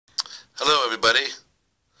Hello everybody,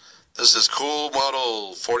 this is Cool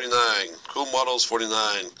Models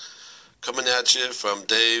 49, coming at you from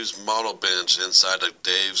Dave's model bench inside of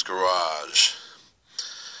Dave's garage.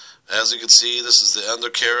 As you can see, this is the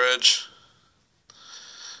undercarriage.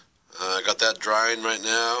 I got that drying right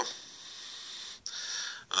now.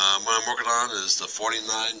 What I'm working on is the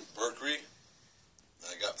 49 Mercury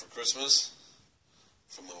I got for Christmas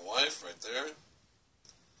from my wife right there.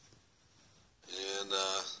 And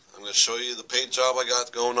I'm going to show you the paint job I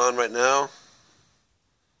got going on right now.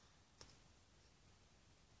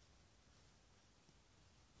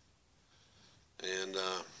 And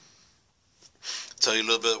tell you a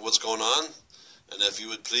little bit what's going on. And if you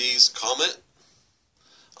would please comment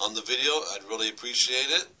on the video, I'd really appreciate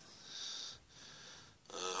it.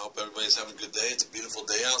 I hope everybody's having a good day. It's a beautiful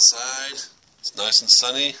day outside. It's nice and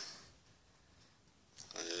sunny.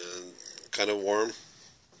 And kind of warm.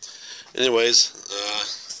 Anyways,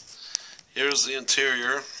 here's the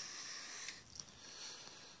interior.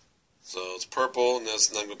 So it's purple, and I'm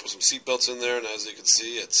going to put some seat belts in there. And as you can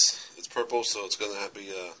see, it's purple, so it's going to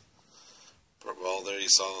be purple. Well, there you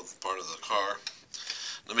saw part of the car.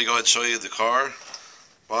 Let me go ahead and show you the car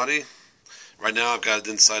body. Right now, I've got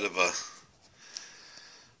it inside of a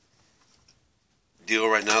deal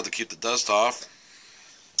right now to keep the dust off.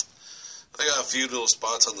 I got a few little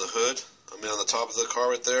spots on the hood. I mean, on the top of the car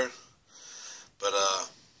right there. But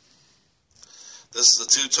this is a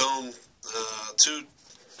two-tone,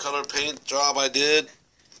 two-color paint job I did,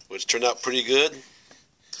 which turned out pretty good.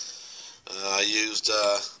 I used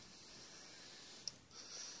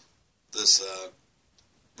this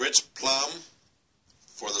rich plum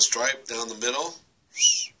for the stripe down the middle,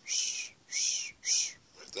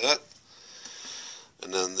 like that.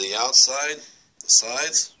 And then the outside, the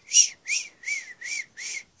sides,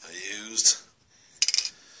 I used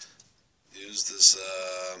this,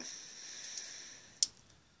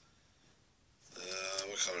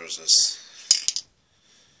 what color is this?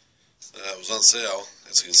 It was on sale,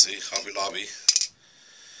 as you can see, Hobby Lobby.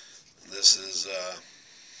 And this is,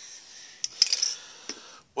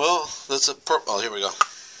 well, that's a purple, oh, here we go.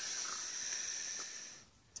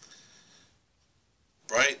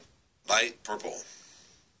 Bright, light purple.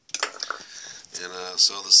 And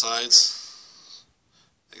so the sides,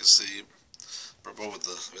 you can see, purple with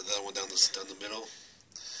that one down the middle,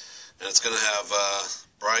 and it's going to have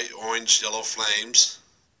bright orange yellow flames,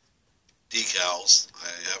 decals. I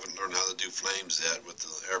haven't learned how to do flames yet with the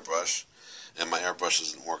airbrush, and my airbrush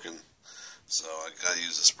isn't working, so I got to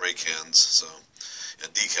use the spray cans. So yeah,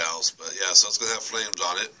 decals, but yeah, so it's going to have flames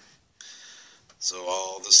on it. So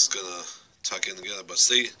all this is going to tuck in together. But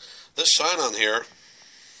see, this shine on here.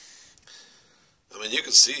 I mean, you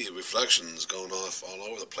can see reflections going off all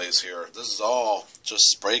over the place here. This is all just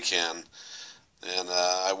spray can, and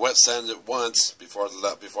I wet sanded it once before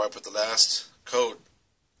I put the last coat,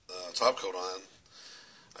 top coat on.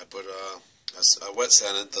 I put I wet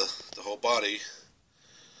sanded the whole body,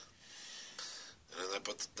 and I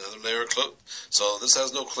put another layer of coat. So this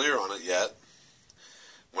has no clear on it yet.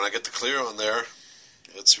 When I get the clear on there,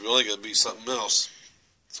 it's really going to be something else.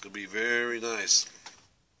 It's going to be very nice.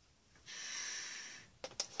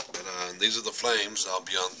 And these are the flames that'll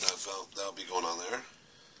be going on there.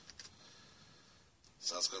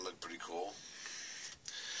 So that's going to look pretty cool.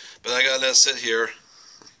 But I gotta let it sit here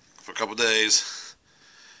for a couple days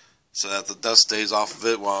so that the dust stays off of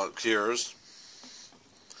it while it cures.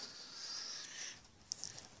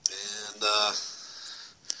 And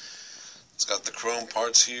it's got the chrome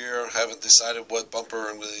parts here. Haven't decided what bumper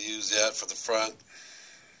I'm going to use yet for the front.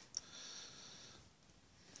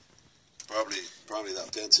 Probably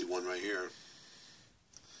that fancy one right here.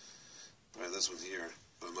 Probably this one here,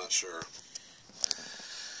 but I'm not sure.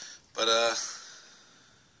 But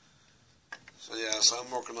so yeah, so I'm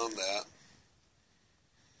working on that.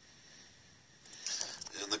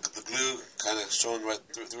 And the glue kind of showing right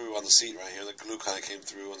through on the seat right here. The glue kind of came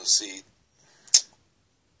through on the seat,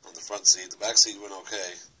 on the front seat. The back seat went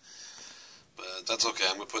okay, but that's okay.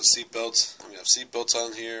 I'm gonna put seat belts. I'm gonna have seat belts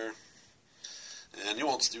on here. And you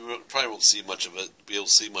probably won't see much of it,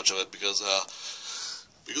 because as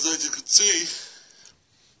you can see,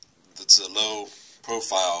 it's a low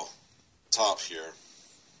profile top here.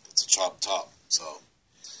 It's a chopped top, so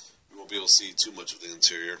you won't be able to see too much of the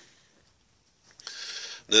interior.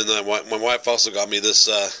 And then my wife also got me this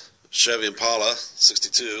Chevy Impala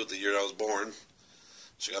 62, the year I was born.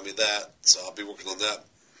 She got me that, so I'll be working on that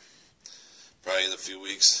probably in a few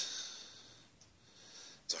weeks.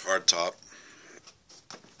 It's a hard top.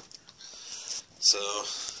 So,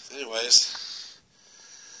 anyways,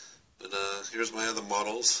 but here's my other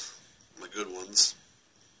models, my good ones.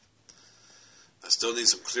 Still need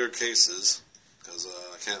some clear cases because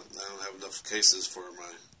I don't have enough cases for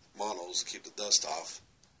my models to keep the dust off.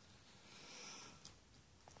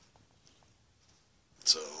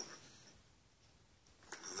 So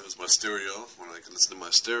there's my stereo, where I can listen to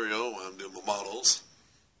my stereo while I'm doing my models.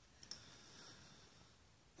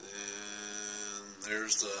 And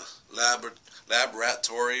there's the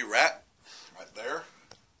laboratory rat right there.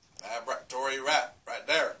 Laboratory rat right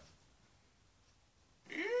there.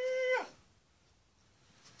 Yeah.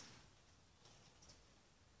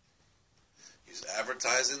 He's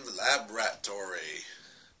advertising the laboratory.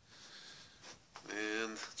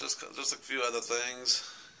 And just a few other things.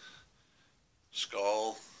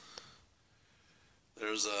 Skull.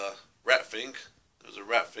 There's a rat fink. There's a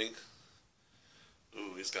rat fink.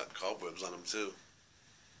 Ooh, he's got cobwebs on him too.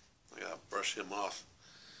 I gotta brush him off.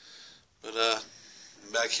 But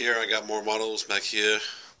back here I got more models back here.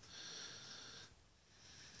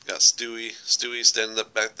 Got Stewie standing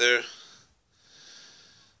up back there.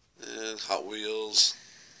 And Hot Wheels.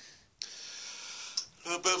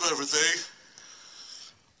 A bit of everything.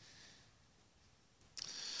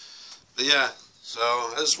 But yeah, so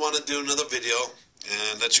I just want to do another video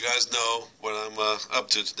and let you guys know what I'm up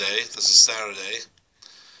to today. This is Saturday.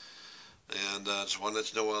 And just want to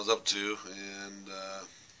let you know what I was up to and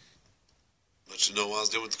let you know what I was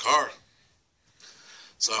doing with the car.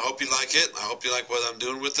 So I hope you like it. I hope you like what I'm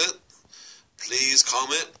doing with it. Please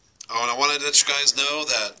comment. Oh, and I wanted to let you guys know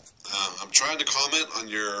that I'm trying to comment on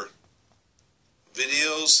your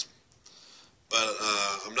videos, but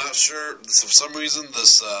I'm not sure. For some reason,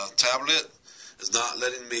 this tablet is not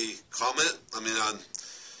letting me comment. I mean,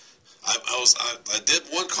 I did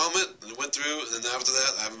one comment and it went through, and then after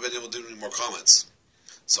that, I haven't been able to do any more comments.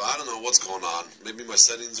 So I don't know what's going on. Maybe my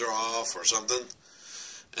settings are off or something.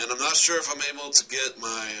 And I'm not sure if I'm able to get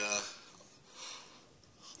my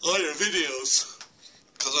all your videos,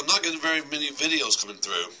 because I'm not getting very many videos coming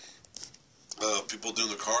through. People doing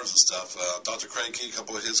their cars and stuff. Dr. Cranky, a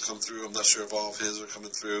couple of his come through. I'm not sure if all of his are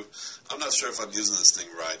coming through. I'm not sure if I'm using this thing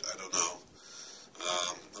right. I don't know.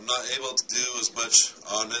 I'm not able to do as much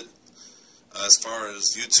on it as far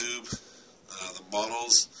as YouTube, the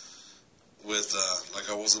models, with like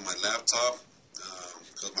I was on my laptop.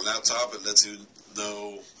 Because my laptop, it lets you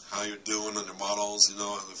know how you're doing on your models, you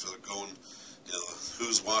know, if they're going, you know,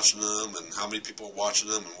 who's watching them and how many people are watching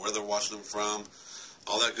them and where they're watching them from,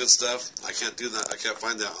 all that good stuff. I can't do that. I can't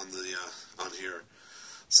find that on the on here.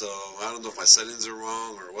 So I don't know if my settings are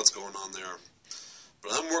wrong or what's going on there.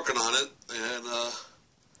 But I'm working on it, and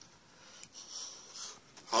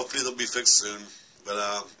hopefully they'll be fixed soon. But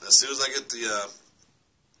as soon as I get the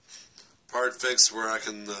part fixed where I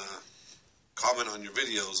can comment on your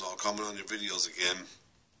videos, I'll comment on your videos again.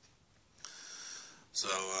 So,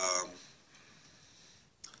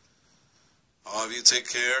 all of you take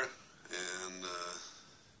care, and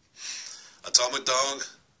Atomic Dog,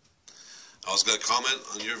 I was going to comment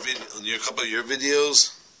on your video, on your couple of your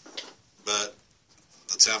videos, but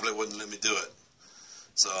the tablet wouldn't let me do it.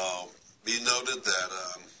 So, be noted that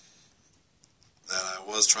that I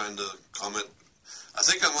was trying to comment. I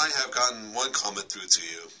think I might have gotten one comment through to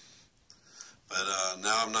you, but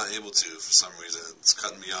now I'm not able to for some reason. It's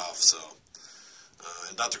cutting me off. So,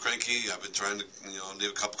 and Dr. Cranky, I've been trying to, you know, leave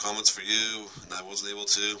a couple comments for you, and I wasn't able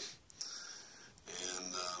to.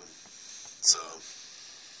 And so,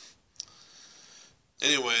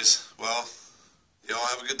 anyways, well, y'all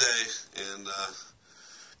have a good day, and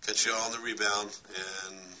catch you all on the rebound.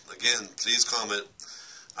 And again, please comment.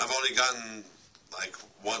 I've only gotten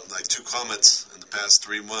like 2 comments in the past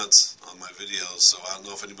 3 months on my videos, so I don't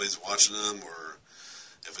know if anybody's watching them or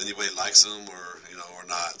if anybody likes them or, you know, or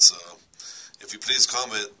not. So if you please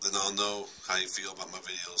comment, then I'll know how you feel about my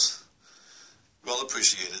videos. Well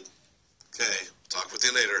appreciated. Okay, talk with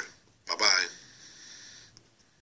you later.